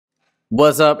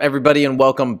What's up, everybody, and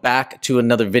welcome back to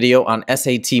another video on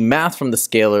SAT Math from the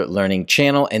Scalar Learning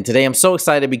channel. And today I'm so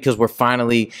excited because we're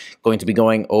finally going to be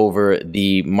going over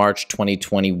the March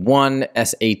 2021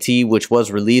 SAT, which was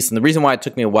released. And the reason why it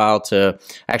took me a while to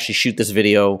actually shoot this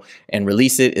video and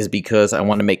release it is because I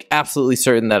want to make absolutely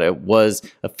certain that it was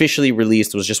officially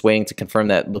released. I was just waiting to confirm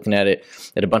that, looking at it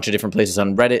at a bunch of different places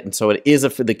on Reddit. And so it is, the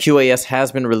QAS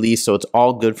has been released, so it's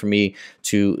all good for me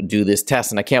to do this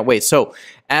test, and I can't wait. So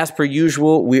as per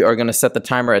usual, we are going to set the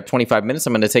timer at 25 minutes.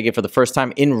 I'm going to take it for the first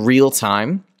time in real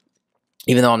time,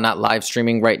 even though I'm not live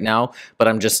streaming right now, but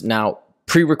I'm just now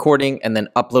pre-recording and then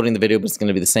uploading the video, but it's going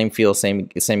to be the same feel, same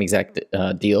exact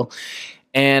deal.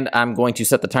 And I'm going to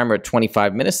set the timer at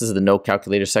 25 minutes. This is the no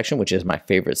calculator section, which is my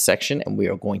favorite section, and we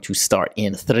are going to start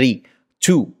in 3,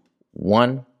 2,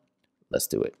 1. Let's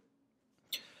do it.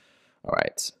 All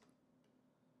right.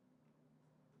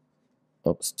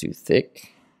 Oops, too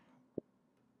thick.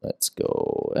 Let's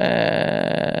go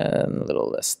and a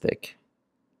little less thick.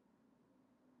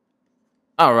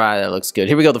 All right, that looks good.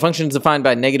 Here we go. The function is defined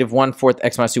by -1/4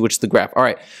 x minus 2, which is the graph. All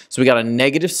right, so we got a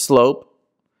negative slope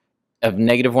of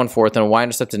 -1/4 and a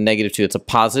y-intercept of -2. It's a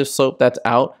positive slope that's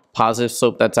out, positive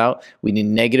slope that's out. We need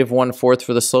 -1/4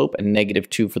 for the slope and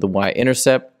 -2 for the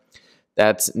y-intercept.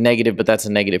 That's negative, but that's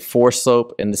a -4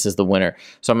 slope, and this is the winner.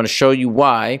 So I'm going to show you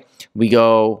why we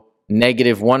go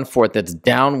 -1/4, that's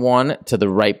down 1 to the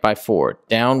right by 4.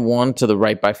 Down 1 to the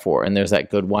right by 4. And there's that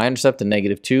good y-intercept, and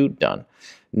 -2, done.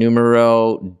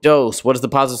 Numero dos. What is the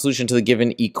positive solution to the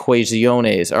given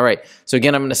equaciones? All right, so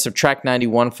again, I'm going to subtract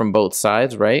 91 from both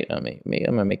sides, right? I'm going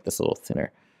to make this a little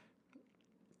thinner.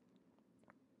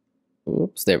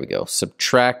 Oops, there we go.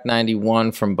 Subtract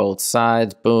 91 from both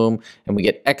sides, boom, and we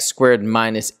get x squared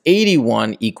minus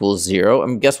 81 equals 0.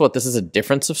 And guess what? This is a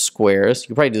difference of squares. You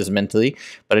can probably do this mentally,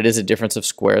 but it is a difference of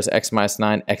squares. X minus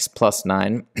 9, x plus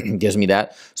 9 gives me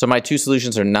that. So my two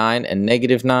solutions are 9 and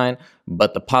 -9,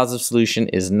 but the positive solution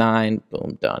is 9.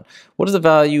 Boom, done. What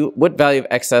value of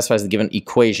x satisfies the given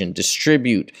equation?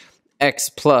 Distribute x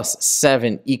plus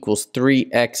 7 equals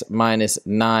 3x minus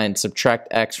 9. Subtract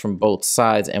x from both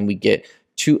sides, and we get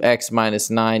 2x minus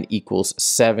 9 equals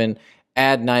 7.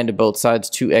 Add 9 to both sides.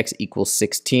 2x equals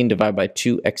 16. Divide by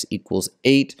 2, x equals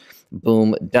 8.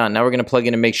 Boom, done. Now we're going to plug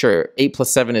in and make sure 8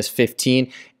 plus 7 is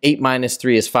 15. 8 minus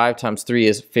 3 is 5 times 3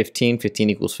 is 15.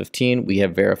 15 equals 15. We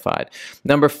have verified.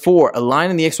 Number 4, a line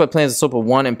in the xy plane has a slope of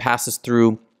 1 and passes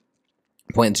through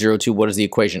 0.02. What is the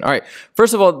equation? All right,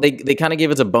 first of all, they kind of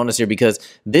gave us a bonus here because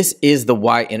this is the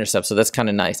y-intercept, so that's kind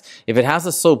of nice. If it has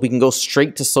a slope, we can go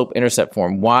straight to slope-intercept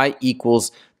form. Y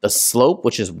equals the slope,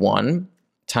 which is 1,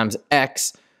 times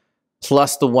x,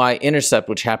 plus the y-intercept,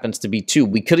 which happens to be 2.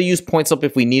 We could have used point slope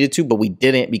if we needed to, but we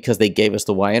didn't because they gave us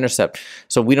the y-intercept.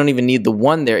 So we don't even need the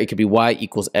 1 there. It could be y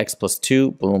equals x plus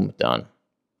 2. Boom, done.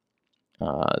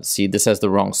 See, this has the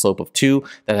wrong slope of 2.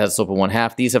 That has a slope of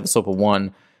 1/2. These have a slope of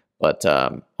 1. But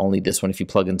only this one, if you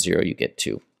plug in 0, you get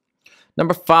 2.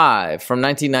 Number 5, from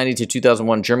 1990 to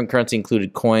 2001, German currency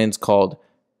included coins called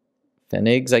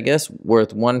Pfennigs, I guess,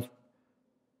 worth 1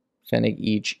 Pfennig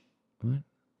each. What?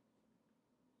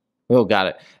 Oh, got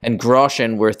it. And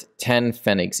Groschen worth 10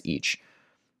 Pfennigs each.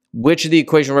 Which of the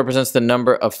equation represents the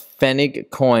number of Pfennig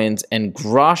coins and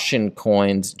Groschen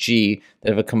coins, G, that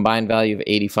have a combined value of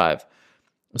 85?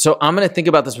 So I'm going to think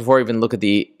about this before I even look at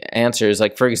the answers.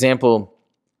 Like, for example,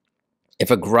 if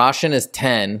a Groschen is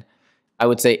 10, I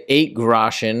would say 8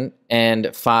 Groschen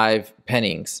and 5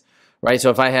 Pfennigs, right? So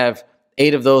if I have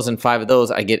 8 of those and 5 of those,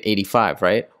 I get 85,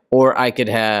 right? Or I could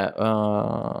have,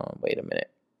 wait a minute.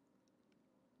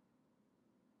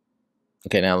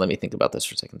 Okay, now let me think about this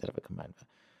for a second. That have a combined.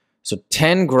 So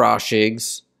 10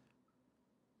 Groschigs,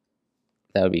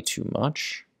 that would be too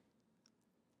much.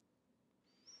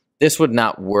 This would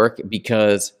not work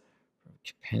because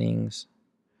Pfennigs.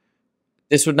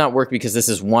 This would not work because this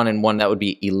is 1 and 1. That would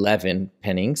be 11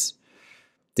 Pfennigs.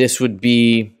 This would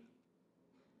be...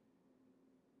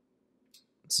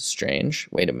 This is strange.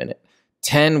 Wait a minute.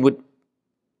 10 would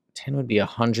be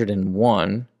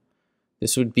 101.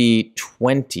 This would be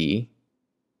 20.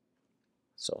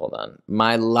 So hold on.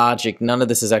 My logic, none of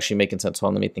this is actually making sense. Hold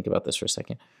on, let me think about this for a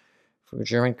second. For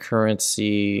German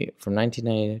currency, from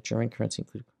 1990, German currency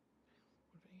included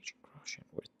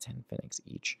worth 10 Pfennigs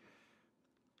each.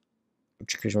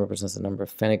 Which equation represents the number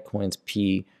of Pfennig coins,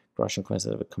 P, Groschen coins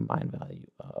that have a combined value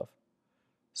of.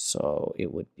 So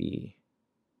it would be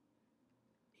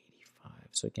 85.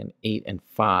 So again, 8 and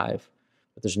 5.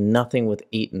 But there's nothing with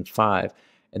 8 and 5.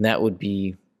 And that would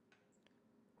be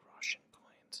Groschen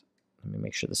coins. Let me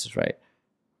make sure this is right.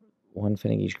 1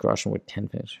 Pfennig each, Groschen worth 10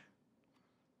 Pfennig.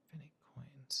 Pfennig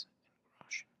coins and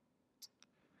Groschen.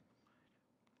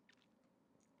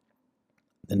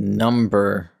 the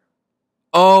number.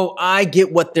 Oh, I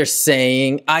get what they're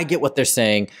saying. I get what they're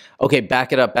saying. Okay,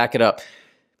 back it up, back it up.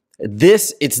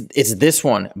 It's this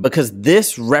one, because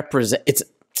this represents,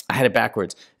 I had it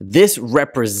backwards. This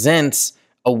represents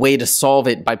a way to solve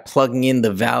it by plugging in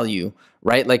the value,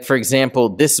 right? Like, for example,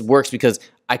 this works because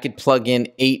I could plug in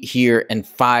 8 here and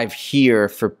 5 here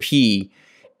for P,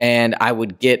 and I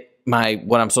would get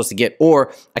what I'm supposed to get.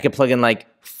 Or I could plug in like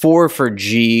 4 for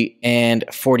G and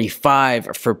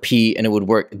 45 for P, and it would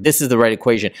work. This is the right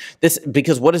equation.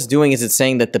 Because what it's doing is it's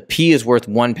saying that the P is worth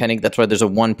 1 penny. That's why there's a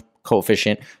 1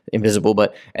 coefficient, invisible,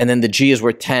 and then the G is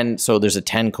worth 10, so there's a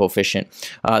 10 coefficient.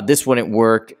 This wouldn't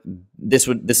work. This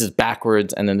is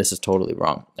backwards, and then this is totally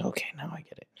wrong. Okay, now I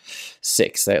get it.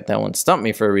 6. That one stumped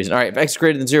me for a reason. All right, if x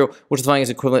greater than 0, which is defining as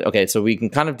equivalent. Okay, so we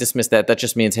can kind of dismiss that. That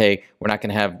just means, hey, we're not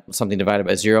going to have something divided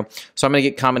by 0. So I'm going to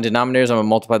get common denominators. I'm going to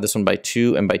multiply this one by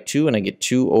 2 and by 2, and I get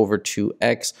 2 over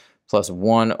 2x plus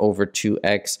 1 over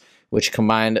 2x, which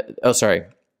combined, oh, sorry.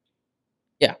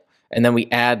 Yeah, and then we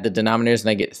add the denominators, and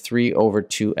I get 3 over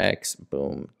 2x.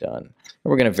 Boom, done. And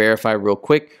we're going to verify real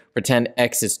quick. Pretend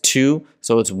x is 2,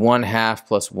 so it's 1/2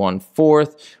 plus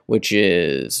 1/4, which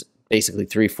is basically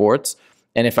 3/4.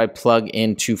 And if I plug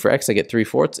in 2 for x, I get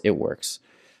 3/4. It works.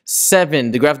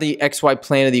 7, the graph of the xy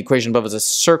plane of the equation above is a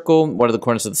circle. What are the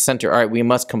coordinates of the center? All right, we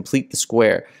must complete the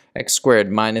square. X squared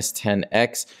minus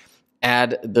 10x.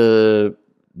 Add the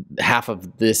half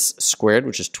of this squared,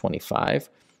 which is 25,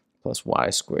 plus y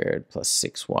squared plus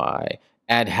 6y.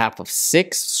 Add half of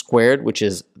 6 squared, which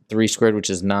is 3 squared, which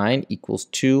is 9, equals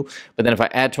 2. But then if I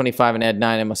add 25 and add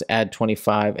 9, I must add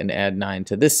 25 and add 9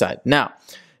 to this side.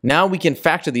 Now we can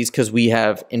factor these because we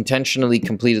have intentionally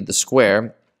completed the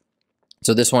square.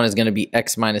 So this one is going to be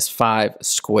x minus 5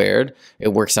 squared.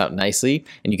 It works out nicely,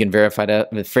 and you can verify that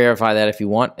if you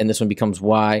want. And this one becomes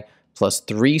y plus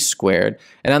 3 squared.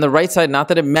 And on the right side, not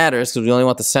that it matters because we only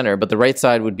want the center, but the right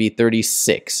side would be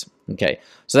 36. Okay,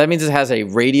 so that means it has a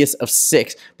radius of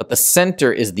 6, but the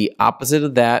center is the opposite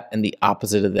of that and the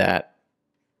opposite of that,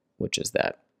 which is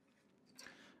that.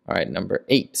 All right, number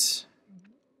 8.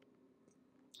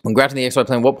 When graphing the xy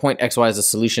plane, what point xy is a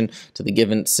solution to the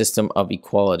given system of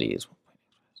equalities?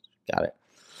 Got it.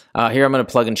 Here I'm going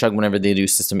to plug and chug whenever they do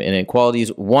system inequalities.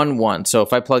 1, 1. So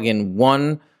if I plug in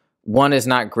 1, 1 is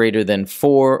not greater than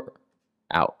 4,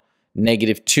 out.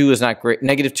 -2 is not great.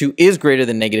 -2 is greater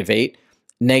than -8.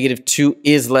 -2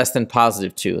 is less than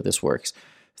 +2. This works.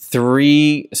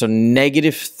 3, so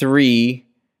 -3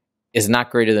 is not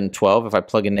greater than 12. If I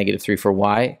plug in -3 for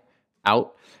y,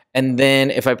 out. And then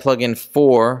if I plug in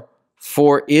 4,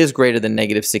 4 is greater than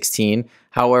 -16.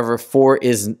 However, 4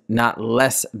 is not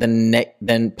less than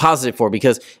 +4,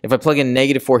 because if I plug in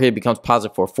 -4 here, it becomes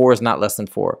 +4. 4 is not less than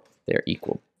 4. They're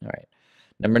equal. All right.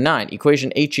 Number 9,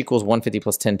 equation h equals 150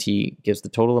 plus 10t gives the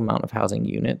total amount of housing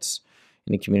units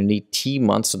in a community t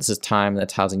months. So this is time,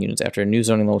 that's housing units after a new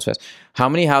zoning law was passed. How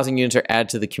many housing units are added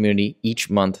to the community each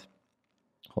month?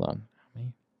 Hold on. How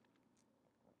many?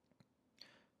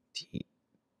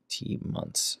 T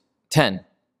months. 10.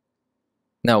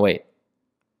 No, wait.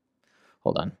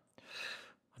 Hold on.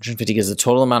 150 gives the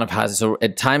total amount of houses. So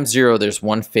at time 0, there's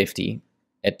 150.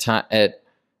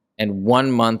 And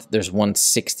 1 month, there's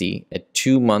 160. At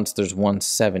 2 months, there's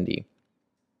 170.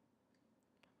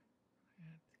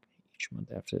 Each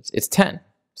month after it's 10.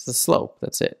 It's the slope.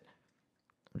 That's it.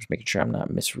 I'm just making sure I'm not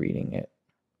misreading it.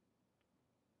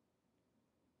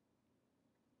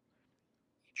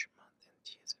 Each month and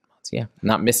t is in months. Yeah,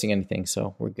 not missing anything,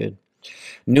 so we're good.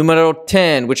 Numero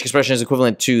 10, which expression is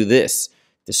equivalent to this?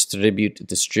 Distribute.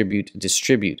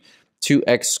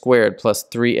 2x squared plus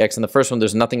 3x. In the first one,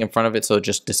 there's nothing in front of it, so it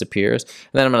just disappears.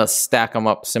 And then I'm going to stack them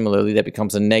up similarly. That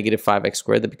becomes a -5x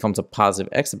squared. That becomes a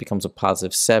positive x. That becomes a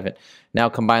positive 7. Now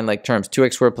combine like terms.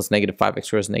 2x squared plus -5x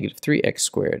squared is -3x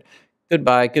squared.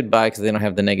 Goodbye, because they don't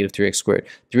have the -3x squared.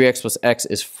 3x plus x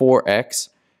is 4x.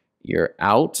 You're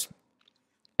out.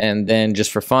 And then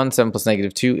just for fun, 7 plus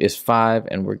 -2 is 5,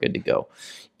 and we're good to go.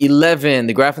 11,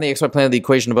 the graph on the xy plane of the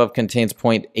equation above contains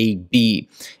point AB.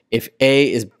 If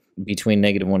A is between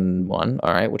 -1 and 1,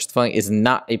 all right, which the following is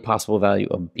not a possible value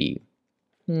of B.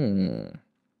 Well,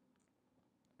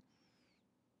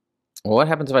 what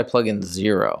happens if I plug in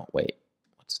 0? Wait,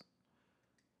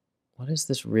 what is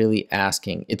this really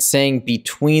asking? It's saying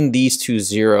between these two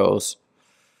zeros.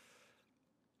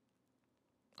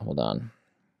 Hold on.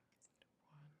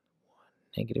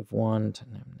 -1 to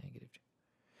 -2.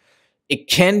 It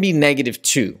can be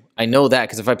 -2. I know that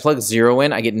because if I plug 0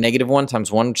 in, I get -1 times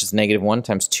 1, which is -1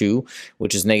 times 2,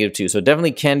 which is -2. So it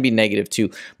definitely can be -2.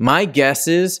 My guess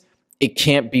is it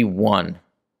can't be 1.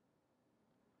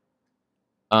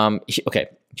 Okay,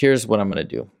 here's what I'm going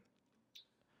to do.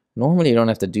 Normally, you don't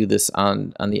have to do this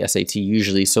on the SAT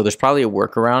usually, so there's probably a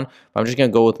workaround. But I'm just going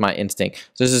to go with my instinct.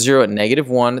 So there's a 0 at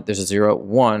 -1. There's a 0 at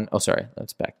 1. Oh, sorry.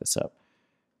 Let's back this up.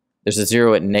 There's a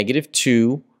 0 at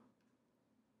 -2,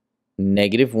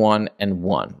 -1, and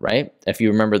 1, right? If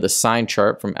you remember the sign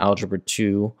chart from Algebra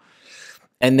 2.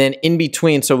 And then in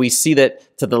between, so we see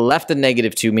that to the left of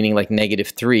 -2, meaning like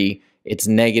 -3, it's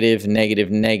negative, negative,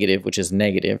 negative, which is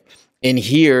negative. In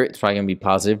here, it's probably going to be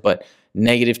positive, but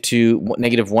 -2,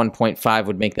 -1.5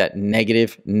 would make that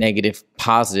negative, negative,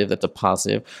 positive. That's a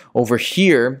positive. Over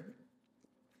here,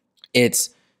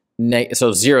 it's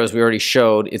so 0, as we already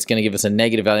showed, it's going to give us a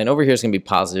negative value. And over here, it's going to be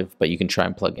positive, but you can try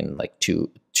and plug in like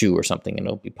 2 or something, and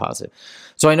it'll be positive.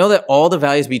 So I know that all the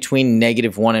values between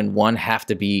 -1 and 1 have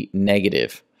to be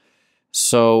negative.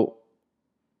 So,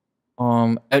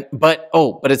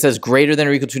 but it says greater than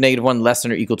or equal to -1, less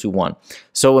than or equal to 1.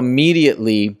 So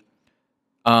immediately,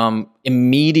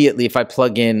 if I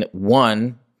plug in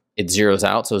 1, it zeroes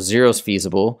out. So 0 is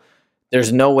feasible.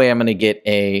 There's no way I'm going to get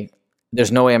a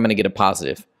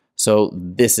positive. So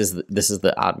this is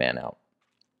the odd man out.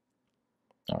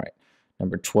 All right.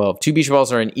 Number 12. 2 beach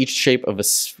balls are in each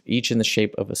in the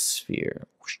shape of a sphere.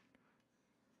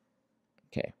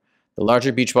 Okay. The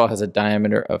larger beach ball has a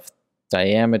diameter of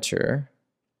 3x.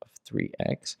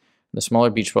 The smaller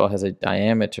beach ball has a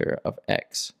diameter of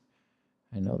x.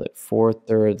 I know that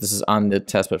 4/3, this is on the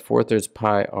test, but 4/3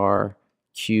 pi r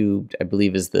cubed, I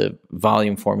believe, is the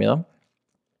volume formula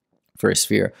for a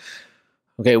sphere.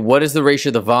 Okay, what is the ratio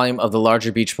of the volume of the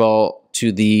larger beach ball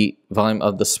to the volume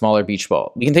of the smaller beach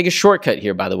ball? We can take a shortcut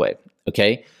here, by the way,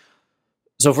 okay?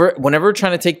 So whenever we're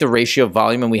trying to take the ratio of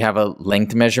volume and we have a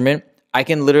length measurement, I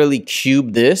can literally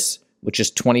cube this, which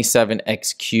is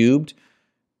 27x cubed,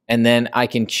 and then I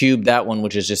can cube that one,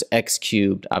 which is just x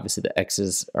cubed. Obviously, the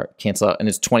x's are cancel out, and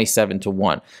it's 27 to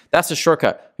 1. That's a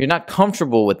shortcut. If you're not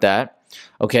comfortable with that,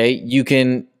 okay, you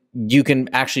can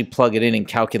actually plug it in and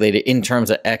calculate it in terms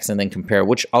of x and then compare,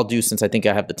 which I'll do since I think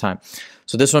I have the time.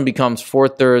 So this one becomes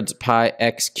 4/3 pi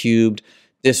x cubed.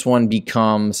 This one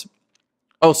becomes,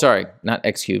 oh, sorry, not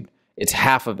x cubed. It's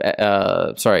half of,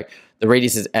 sorry, the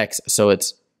radius is x, so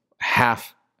it's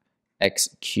half x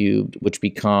cubed, which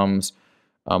becomes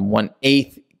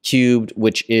 1/8 cubed,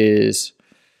 which is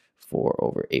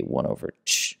 4/8,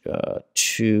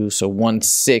 1/2, so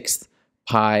 1/6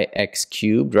 pi x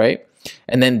cubed, right?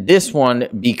 And then this one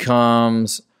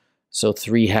becomes, so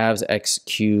 3/2 x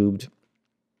cubed.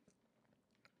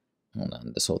 Hold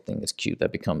on, this whole thing is cubed.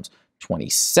 That becomes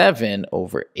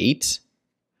 27/8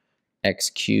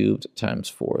 x cubed times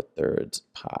 4/3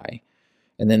 pi.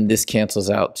 And then this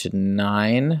cancels out to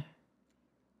 9.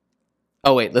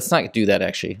 Oh, wait, let's not do that,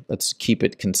 actually. Let's keep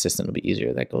it consistent. It'll be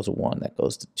easier. That goes to 1, that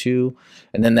goes to 2.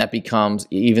 And then that becomes,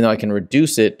 even though I can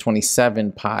reduce it,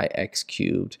 27 pi x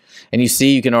cubed. And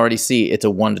you can already see it's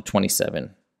a 1 to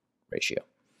 27 ratio.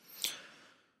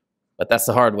 But that's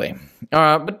the hard way.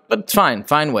 But it's fine,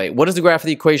 fine way. What does the graph of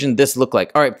the equation this look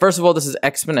like? All right, first of all, this is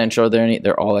exponential.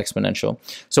 They're all exponential.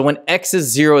 So when x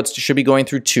is 0, it should be going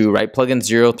through 2, right? Plug in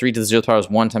 0, 3 to the 0th power is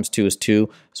 1 times 2 is 2.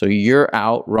 So you're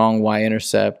out, wrong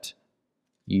y-intercept.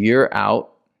 You're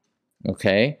out,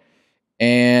 okay?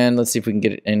 And let's see if we can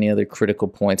get any other critical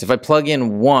points. If I plug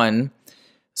in 1,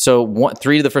 so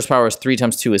 3 to the first power is 3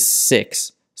 times 2 is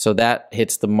 6. So that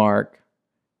hits the mark.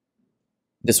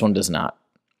 This one does not.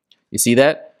 You see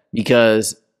that?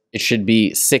 Because it should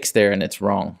be 6 there and it's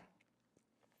wrong.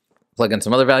 Plug in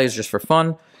some other values just for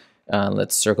fun.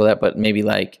 Let's circle that, but maybe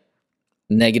like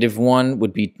 -1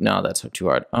 would be, no, that's too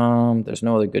hard. There's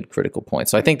no other good critical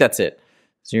points. So I think that's it.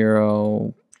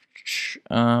 0,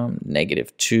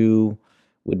 -2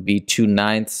 would be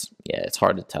 2/9. Yeah, it's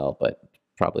hard to tell, but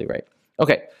probably right.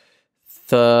 Okay,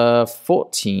 the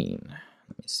 14.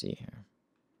 Let me see here.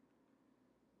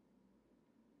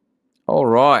 All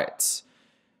right.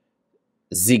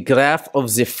 The graph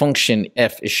of the function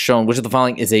f is shown. Which of the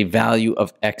following is a value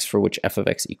of x for which f of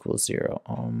x equals 0?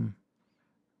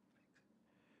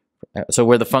 So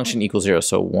where the function equals 0,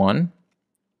 so 1,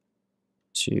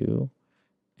 2,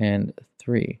 and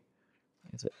 3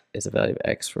 is a value of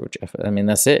x for which f. I mean,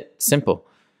 that's it. Simple.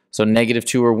 So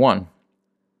 -2 or 1.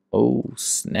 Oh,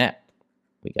 snap.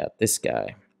 We got this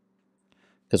guy.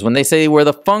 Because when they say where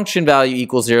the function value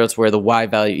equals 0, it's where the y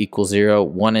value equals 0,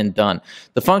 1 and done.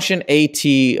 The function at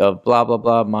of blah, blah,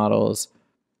 blah models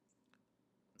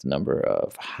the number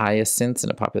of hyacinths in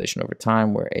a population over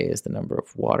time, where a is the number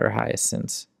of water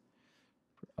hyacinths,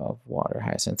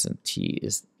 and t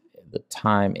is the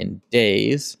time in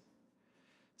days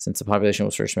since the population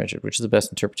was first measured, which is the best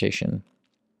interpretation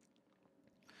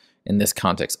in this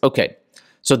context. Okay,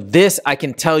 So this I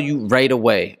can tell you right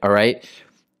away, all right?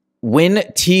 When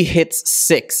t hits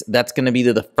 6, that's going to be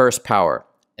to the first power,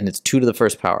 and it's 2 to the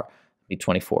first power, be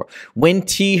 24. When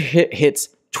t hits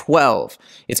 12,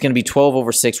 it's going to be 12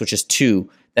 over 6, which is 2.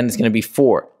 Then it's going to be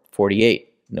 4,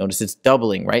 48. Notice it's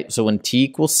doubling, right? So when t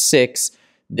equals 6,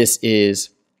 this is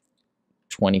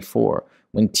 24.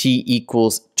 When t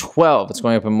equals 12, it's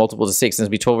going up in multiples of 6. Then it's going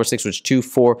to be 12 over 6, which is 2,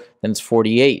 4. Then it's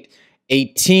 48.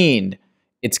 18,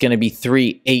 it's going to be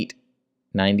 3, 8.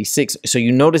 96. So you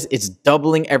notice it's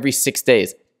doubling every 6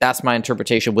 days. That's my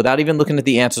interpretation without even looking at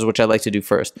the answers, which I like to do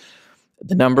first.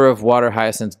 The number of water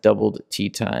hyacinths doubled t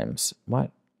times.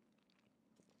 What?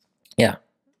 Yeah.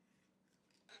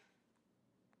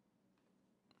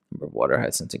 Number of water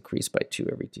hyacinths increased by 2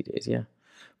 every 2 days. Yeah.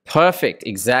 Perfect.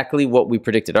 Exactly what we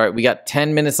predicted. All right. We got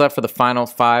 10 minutes left for the final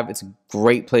 5. It's a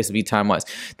great place to be time-wise.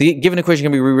 The given equation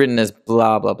can be rewritten as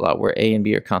blah, blah, blah, where a and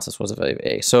b are constants. What's the value of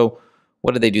a? So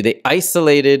what did they do? They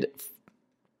isolated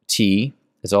t,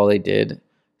 is all they did.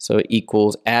 So it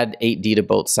equals, add 8d to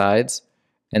both sides.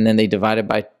 And then they divided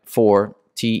by 4.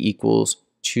 T equals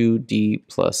 2d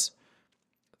plus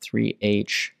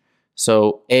 3h.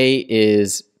 So a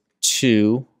is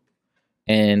 2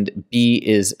 and b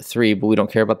is 3, but we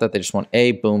don't care about that. They just want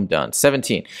a. Boom, done.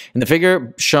 17. In the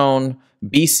figure shown,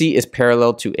 BC is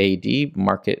parallel to AD.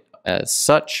 Mark it as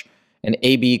such. And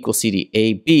AB equals CD.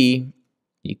 AB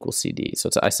equals CD. So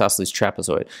it's an isosceles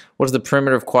trapezoid. What is the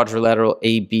perimeter of quadrilateral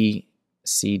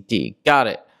ABCD? Got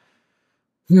it.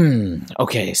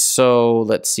 Okay, so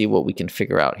let's see what we can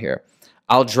figure out here.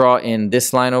 I'll draw in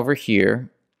this line over here.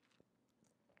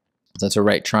 That's a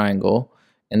right triangle.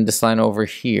 And this line over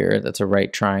here, that's a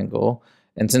right triangle.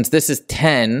 And since this is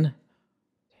 10,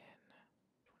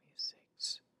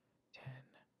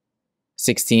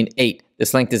 16, 8.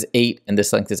 This length is 8, and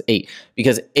this length is 8.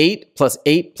 Because 8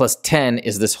 plus 10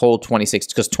 is this whole 26,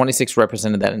 because 26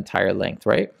 represented that entire length,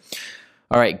 right?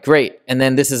 All right, great. And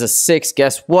then this is a 6.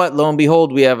 Guess what? Lo and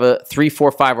behold, we have a 3,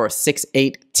 4, 5, or a 6,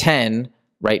 8, 10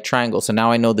 right triangle. So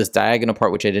now I know this diagonal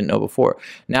part, which I didn't know before.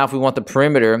 Now if we want the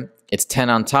perimeter, it's 10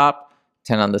 on top,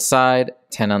 10 on the side,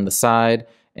 10 on the side,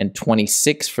 and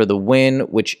 26 for the win,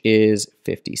 which is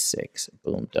 56.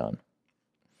 Boom, done.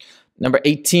 Number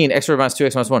 18, x squared minus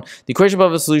 2x minus 1. The equation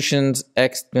above the solutions,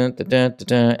 x,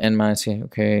 n minus k,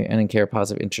 okay, n and k are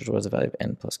positive integers. What is the value of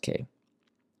n plus k?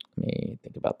 Let me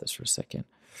think about this for a second.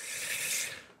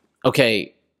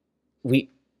 Okay, we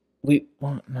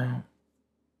want now.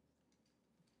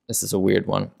 This is a weird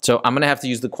one. So I'm going to have to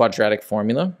use the quadratic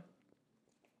formula.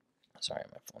 Sorry,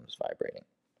 my phone is vibrating.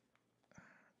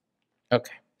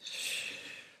 Okay.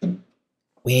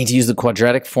 We need to use the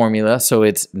quadratic formula, so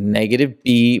it's negative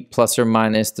b plus or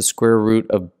minus the square root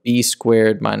of b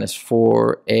squared minus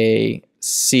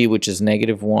 4ac, which is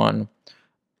negative 1,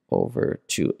 over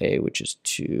 2a, which is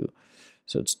 2.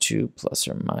 So it's 2 plus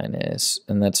or minus,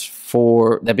 and that's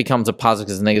 4. That becomes a positive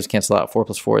because the negatives cancel out. 4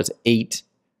 plus 4 is 8.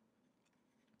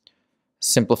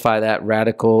 Simplify that.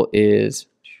 Radical is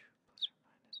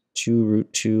 2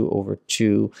 root 2 over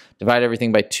 2. Divide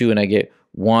everything by 2, and I get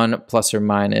 1 plus or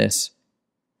minus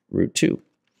root 2.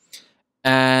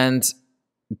 And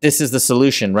this is the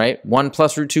solution, right? 1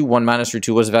 plus root 2, 1 minus root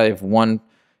 2. What's the value of 1?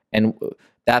 And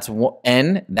that's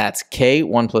n, that's k.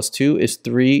 1 plus 2 is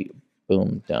 3.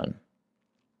 Boom, done.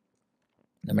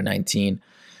 Number 19.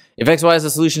 If xy is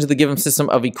a solution to the given system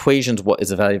of equations, what is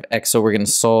the value of x? So we're going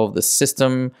to solve the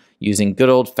system using good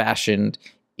old-fashioned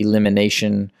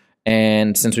elimination.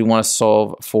 And since we want to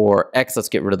solve for x, let's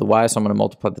get rid of the y. So I'm going to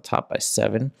multiply the top by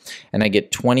 7. And I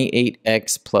get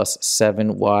 28x plus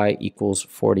 7y equals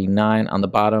 49. On the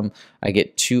bottom, I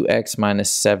get 2x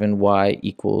minus 7y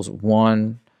equals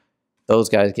 1. Those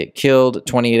guys get killed.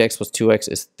 28x plus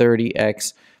 2x is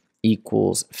 30x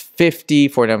equals 50.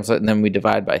 49, and then we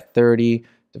divide by 30.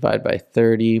 Divide by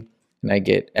 30. And I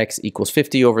get x equals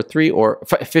 50 over 3, or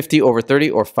 50 over 30,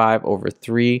 or 5 over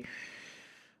 3.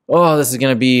 Oh, this is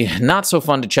going to be not so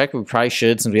fun to check. We probably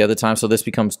should since we have the time. So this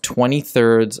becomes 20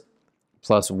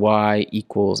 plus y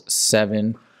equals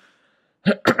 7.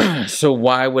 So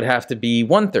y would have to be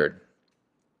 1/3.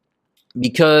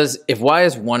 Because if y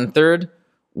is 1/3,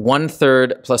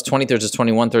 1/3 plus 20 is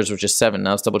 21/3, which is 7. Now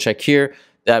let's double check here.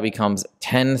 That becomes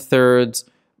 10/3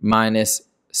 minus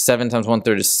 7 times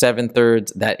 1/3 is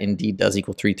 7/3. That indeed does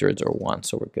equal 3/3 or 1.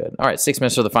 So we're good. All right, 6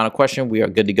 minutes for the final question. We are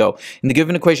good to go. In the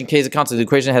given equation, k is a constant. The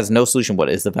equation has no solution. What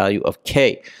is the value of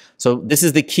k? So this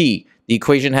is the key. The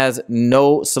equation has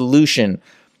no solution.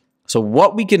 So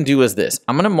what we can do is this.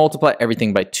 I'm going to multiply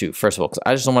everything by 2, first of all, because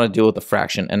I just don't want to deal with the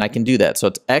fraction, and I can do that. So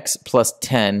it's x plus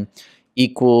 10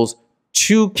 equals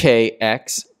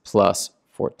 2kx plus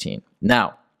 14.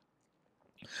 Now,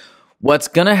 What's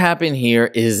going to happen here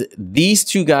is these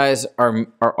two guys are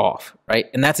off, right?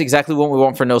 And that's exactly what we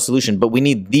want for no solution. But we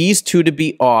need these two to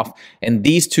be off and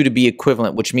these two to be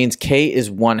equivalent, which means k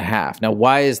is 1/2. Now,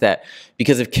 why is that?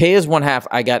 Because if k is 1/2,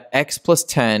 I got x plus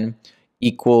 10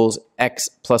 equals x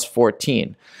plus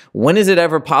 14. When is it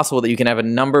ever possible that you can have a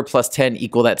number plus 10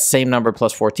 equal that same number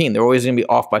plus 14? They're always going to be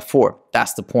off by 4.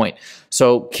 That's the point.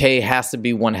 So k has to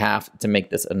be 1/2 to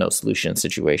make this a no solution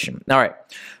situation. All right,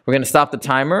 we're going to stop the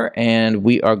timer and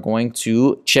we are going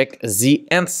to check the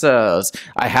answers.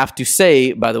 I have to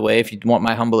say, by the way, if you want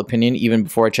my humble opinion, even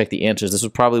before I check the answers, this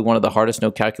was probably one of the hardest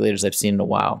no calculators I've seen in a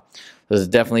while. There's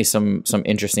definitely some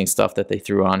interesting stuff that they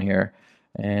threw on here,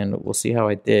 and we'll see how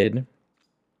I did.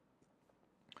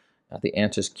 Got the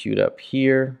answers queued up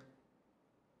here.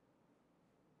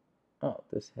 Oh,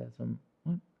 this has them.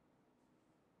 What? It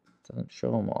doesn't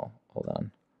show them all. Hold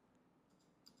on.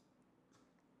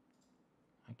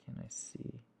 Why can't I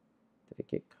see? Did it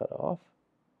get cut off?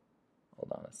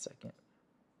 Hold on a second.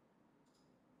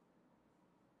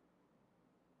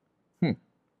 Wait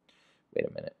a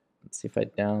minute. Let's see if I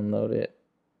download it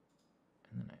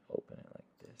and then I open it like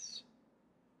this.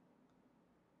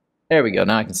 There we go.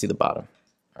 Now I can see the bottom.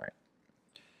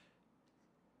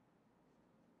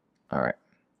 All right,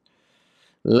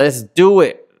 let's do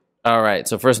it. All right,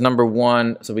 so first number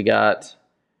 1, so we got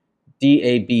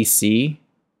DABC.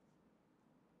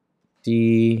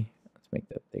 Let's make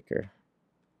that thicker.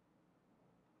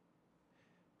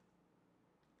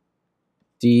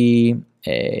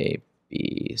 DABC.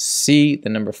 The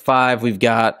number 5, we've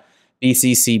got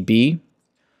BCCB.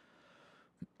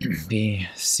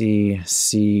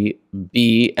 BCCB.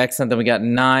 Excellent. Then we got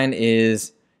 9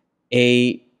 is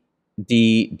ADDD.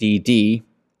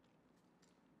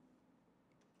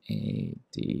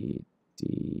 ADDD.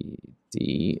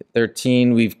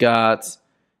 13, we've got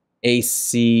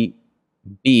ACB.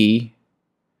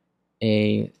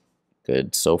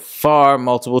 Good so far.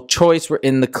 Multiple choice, we're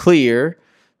in the clear.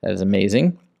 That is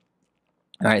amazing.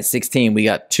 All right, 16, we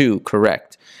got 2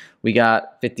 correct. We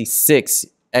got 56,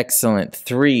 excellent.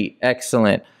 3,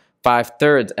 excellent.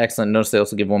 5/3, excellent. Notice they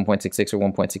also give 1.66 or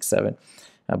 1.67.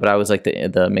 But I always like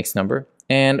the mixed number.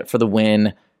 And for the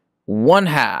win,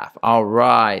 1/2. All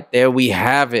right, there we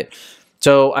have it.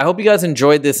 So I hope you guys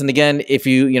enjoyed this. And again, if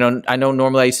I know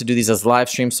normally I used to do these as live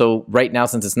streams. So right now,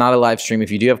 since it's not a live stream, if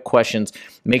you do have questions,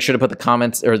 make sure to put the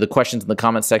comments or the questions in the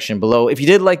comment section below. If you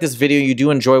did like this video, you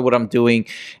do enjoy what I'm doing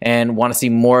and want to see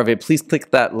more of it, please click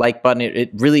that like button.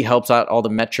 It really helps out all the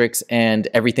metrics and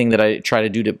everything that I try to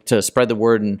do to spread the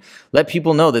word and let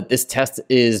people know that this test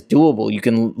is doable. You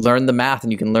can learn the math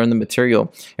and you can learn the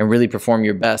material and really perform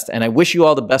your best. And I wish you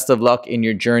all the best of luck in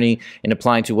your journey in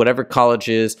applying to whatever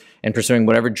colleges and pursuing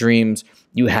whatever dreams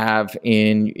you have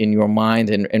in your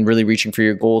mind and really reaching for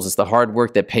your goals. It's the hard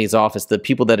work that pays off. It's the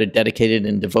people that are dedicated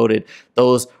and devoted.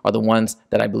 Those are the ones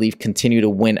that I believe continue to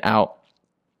win out,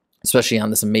 especially on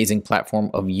this amazing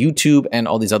platform of YouTube and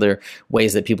all these other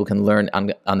ways that people can learn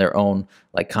on their own,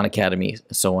 like Khan Academy,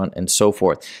 so on and so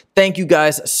forth. Thank you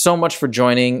guys so much for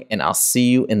joining, and I'll see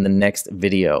you in the next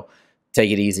video. Take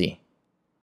it easy.